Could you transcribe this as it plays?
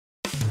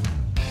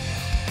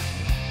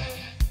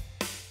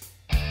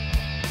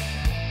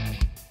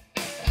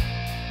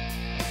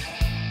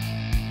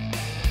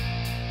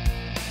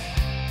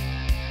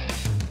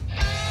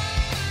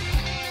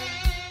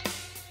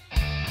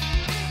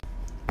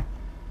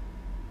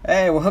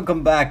Hey,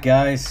 welcome back,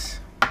 guys.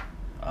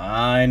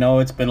 I know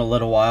it's been a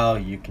little while.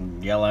 You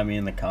can yell at me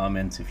in the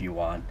comments if you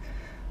want.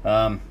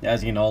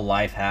 As you know,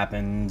 life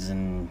happens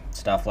and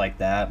stuff like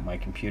that. My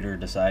computer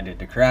decided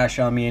to crash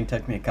on me and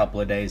took me a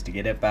couple of days to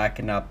get it back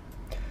and up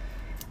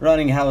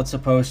running how it's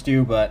supposed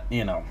to, but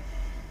you know,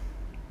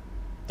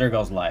 there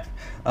goes life.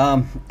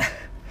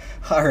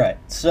 Alright,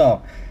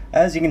 so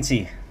as you can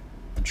see,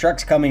 the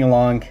truck's coming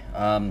along.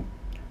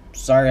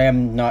 Sorry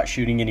I'm not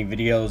shooting any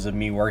videos of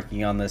me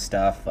working on this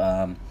stuff.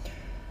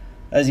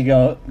 As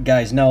you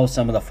guys know,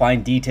 some of the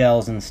fine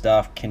details and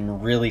stuff can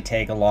really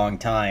take a long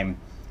time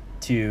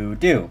to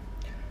do.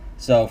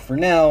 So for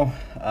now,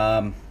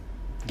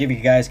 give you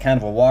guys kind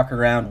of a walk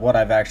around what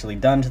I've actually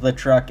done to the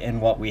truck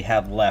and what we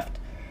have left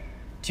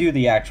to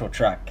the actual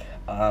truck.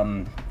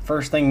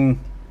 First thing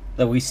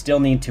that we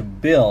still need to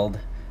build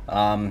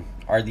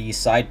are these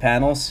side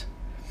panels.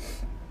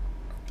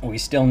 We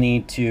still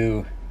need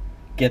to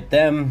get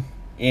them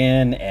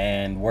in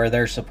and where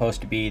they're supposed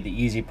to be. The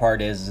easy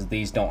part is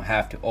these don't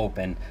have to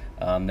open.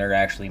 They're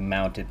actually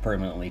mounted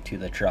permanently to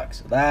the truck,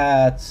 so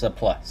that's a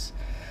plus.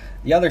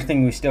 The other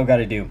thing we still got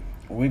to do,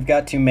 we've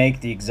got to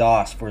make the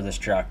exhaust for this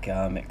truck.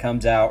 It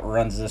comes out,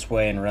 runs this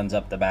way, and runs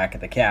up the back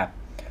of the cab.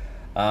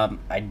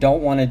 I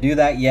don't want to do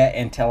that yet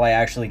until I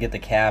actually get the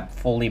cab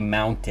fully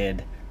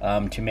mounted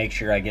to make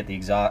sure I get the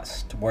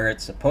exhaust where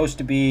it's supposed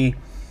to be.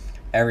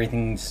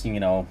 Everything's,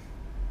 you know,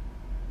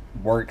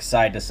 works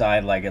side to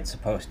side like it's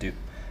supposed to.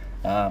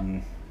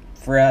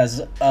 For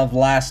as of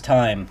last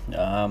time,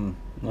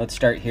 let's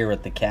start here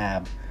with the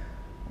cab.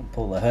 We'll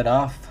pull the hood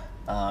off.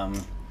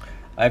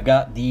 I've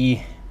got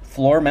the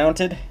floor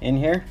mounted in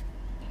here,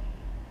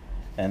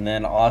 and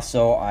then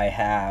also I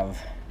have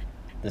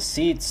the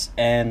seats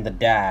and the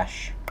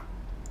dash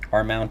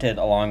are mounted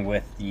along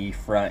with the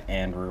front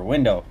and rear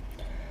window.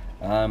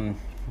 If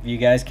you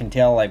guys can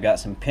tell, I've got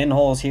some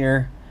pinholes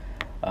here.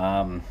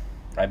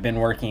 I've been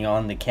working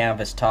on the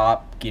canvas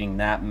top, getting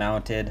that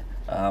mounted.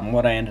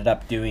 What I ended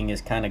up doing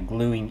is kind of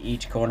gluing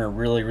each corner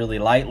really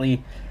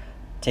lightly,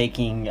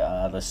 taking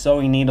the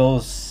sewing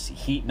needles,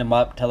 heating them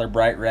up till they're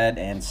bright red,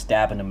 and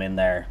stabbing them in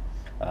there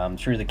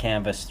through the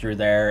canvas through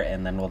there,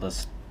 and then we'll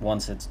just,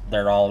 once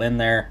they're all in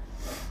there,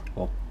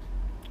 we'll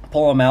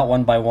pull them out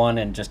one by one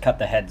and just cut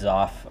the heads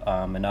off,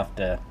 enough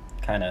to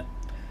kind of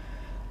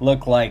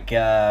look like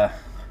dots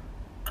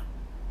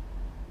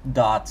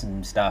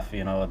and stuff,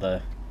 you know,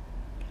 the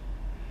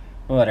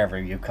whatever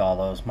you call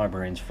those. My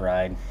brain's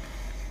fried.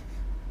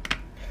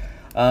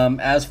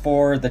 As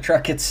for the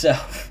truck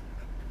itself,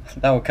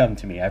 that will come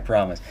to me, I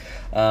promise.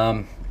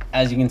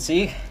 As you can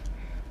see,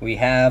 we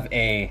have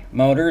a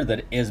motor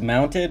that is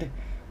mounted.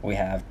 We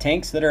have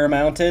tanks that are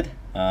mounted.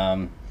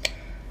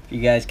 You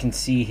guys can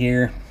see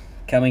here,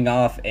 coming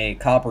off a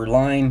copper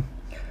line,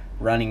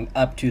 running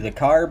up to the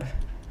carb.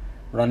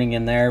 Running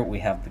in there, we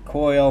have the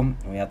coil,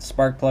 we have the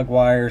spark plug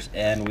wires,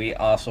 and we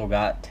also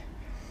got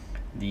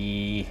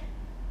the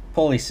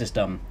pulley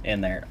system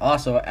in there.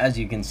 Also, as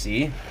you can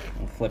see,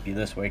 I'll flip you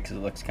this way because it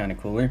looks kind of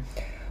cooler,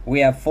 we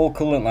have full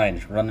coolant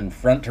lines running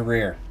front to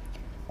rear.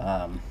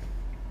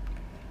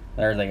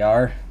 There they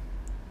are.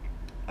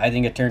 I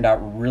think it turned out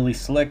really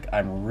slick.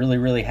 I'm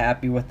really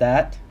happy with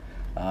that.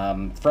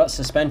 Front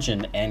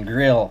suspension and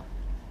grill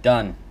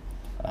done.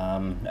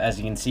 As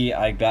you can see,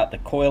 I got the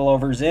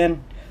coilovers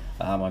in.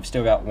 I've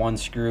still got one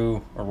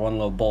screw or one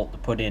little bolt to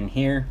put in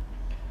here,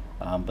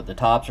 but the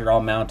tops are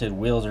all mounted,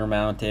 wheels are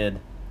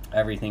mounted,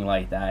 everything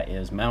like that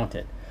is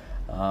mounted.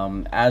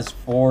 As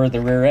for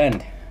the rear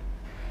end,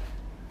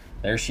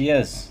 there she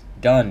is,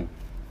 done.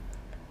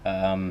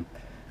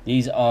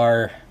 These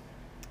are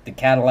the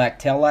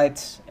Cadillac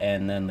taillights,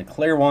 and then the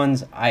clear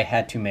ones I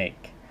had to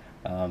make.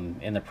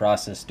 In the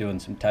process doing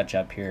some touch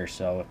up here,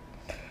 so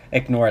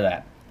ignore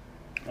that.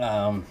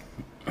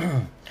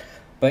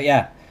 But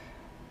yeah,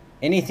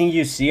 anything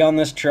you see on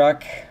this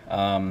truck,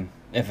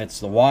 if it's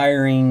the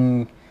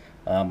wiring,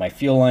 my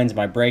fuel lines,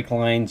 my brake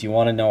lines, you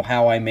want to know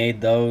how I made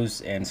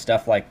those and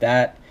stuff like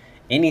that,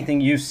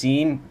 anything you've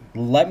seen,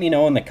 let me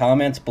know in the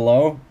comments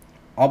below.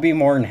 I'll be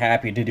more than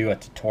happy to do a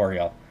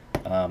tutorial.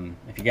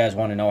 If you guys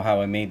want to know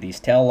how I made these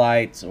tail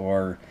lights,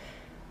 or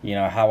you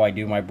know, how I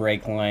do my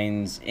brake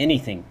lines,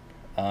 anything,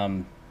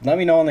 let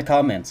me know in the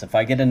comments. If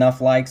I get enough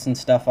likes and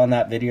stuff on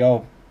that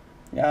video,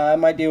 I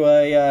might do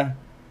a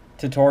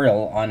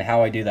tutorial on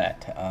how I do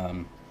that.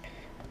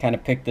 Kind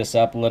of pick this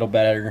up a little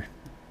better.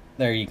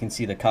 There you can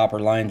see the copper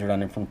lines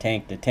running from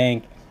tank to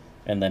tank,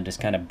 and then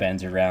just kind of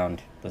bends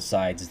around the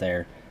sides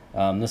there.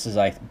 This is,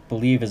 I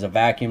believe, is a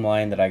vacuum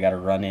line that I got to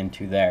run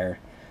into there,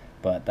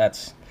 but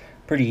that's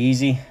pretty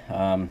easy.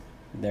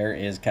 There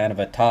is kind of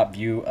a top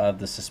view of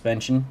the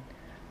suspension.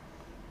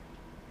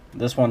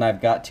 This one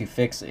I've got to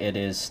fix. It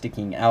is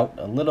sticking out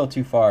a little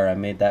too far. I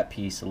made that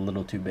piece a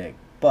little too big,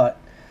 but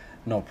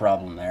no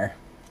problem there.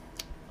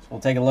 So we'll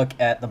take a look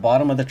at the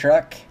bottom of the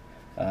truck.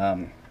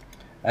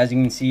 As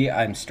you can see,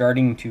 I'm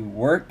starting to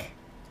work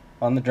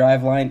on the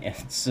drive line.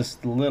 It's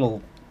just a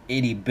little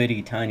itty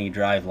bitty tiny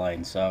drive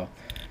line, so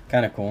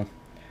kind of cool.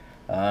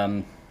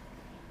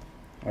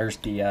 There's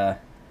the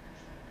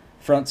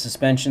front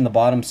suspension, the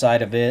bottom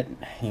side of it.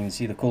 You can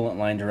see the coolant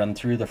lines run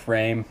through the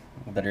frame.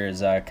 That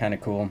is kind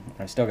of cool.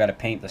 I still got to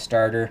paint the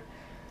starter,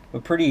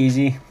 but pretty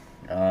easy.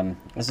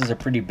 This is a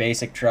pretty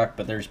basic truck,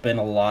 but there's been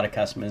a lot of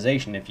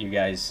customization. If you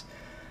guys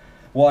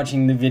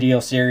watching the video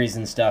series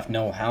and stuff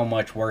know how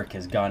much work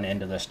has gone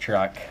into this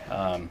truck.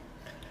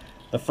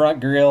 The front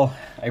grille,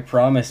 I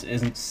promise,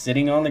 isn't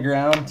sitting on the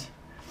ground.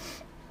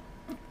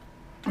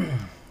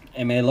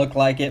 It may look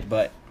like it,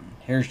 but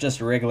here's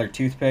just a regular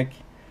toothpick.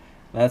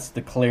 That's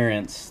the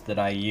clearance that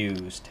I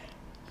used,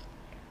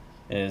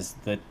 is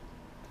the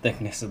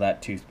thickness of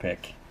that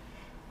toothpick.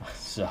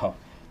 So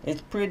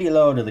it's pretty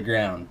low to the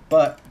ground,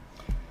 but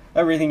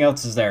everything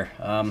else is there.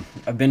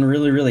 I've been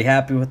really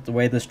happy with the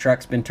way this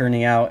truck's been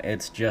turning out.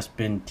 It's just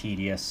been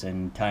tedious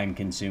and time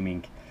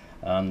consuming.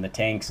 The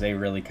tanks, they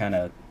really kind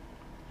of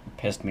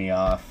pissed me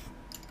off.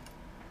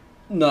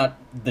 Not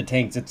the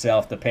tanks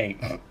itself, the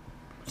paint.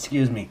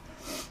 Excuse me.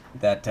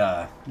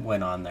 That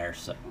went on there.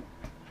 So,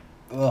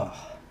 ugh.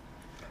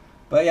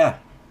 But yeah.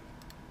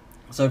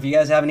 So if you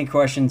guys have any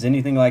questions,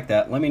 anything like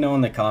that, let me know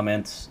in the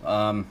comments.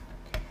 I'm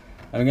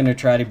going to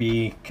try to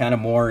be kind of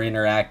more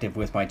interactive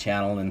with my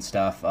channel and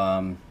stuff.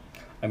 I'm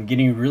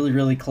getting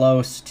really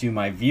close to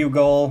my view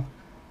goal.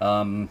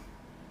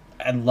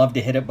 I'd love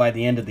to hit it by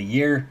the end of the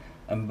year.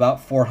 I'm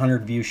about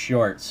 400 views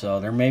short,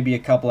 so there may be a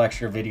couple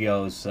extra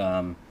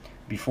videos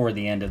before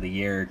the end of the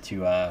year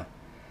to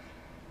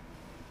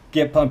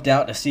get pumped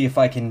out to see if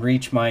I can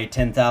reach my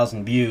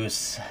 10,000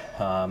 views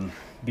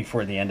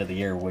before the end of the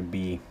year. Would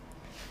be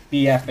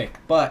epic.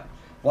 But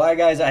while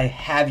guys, I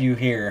have you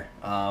here,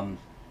 I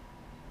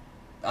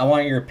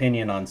want your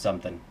opinion on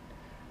something.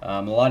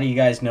 A lot of you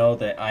guys know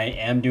that I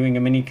am doing a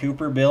Mini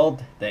Cooper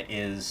build that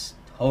is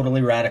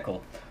totally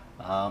radical.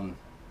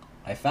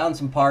 I found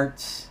some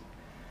parts.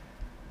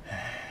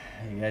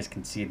 You guys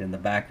can see it in the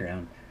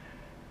background.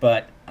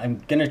 But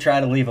I'm going to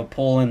try to leave a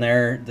poll in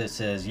there that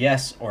says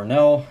yes or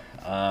no.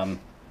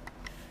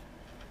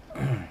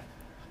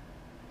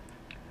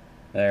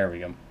 There we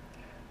go.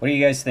 What do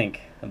you guys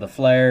think of the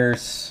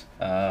flares?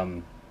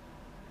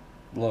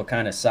 Little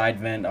kind of side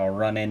vent I'll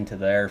run into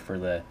there for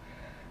the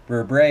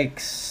rear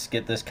brakes.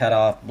 Get this cut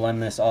off,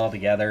 blend this all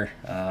together.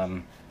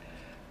 But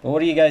what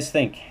do you guys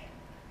think?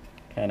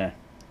 Kind of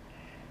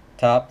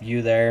top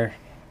view there.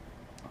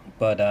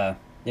 But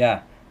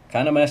yeah,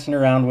 kind of messing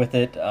around with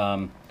it.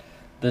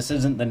 This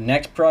isn't the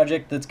next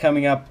project that's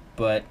coming up,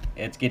 but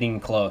it's getting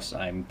close.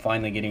 I'm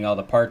finally getting all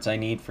the parts I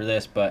need for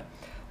this. But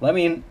let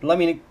me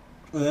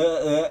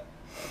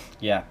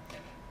yeah,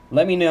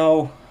 let me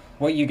know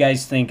what you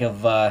guys think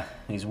of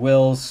these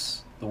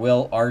wheels, the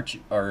wheel arch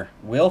or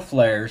wheel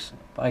flares.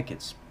 If I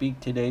could speak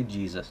today,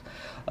 Jesus.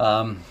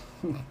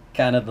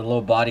 Kind of the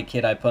little body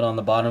kit I put on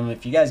the bottom.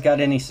 If you guys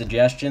got any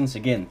suggestions,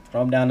 again,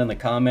 throw them down in the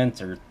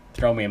comments or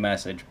throw me a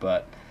message.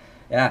 But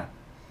yeah,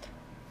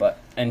 but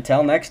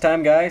until next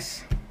time,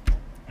 guys,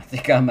 I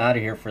think I'm out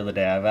of here for the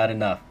day. I've had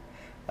enough.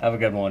 Have a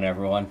good one,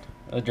 everyone.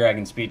 The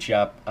Dragon Speed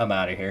Shop, I'm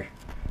out of here.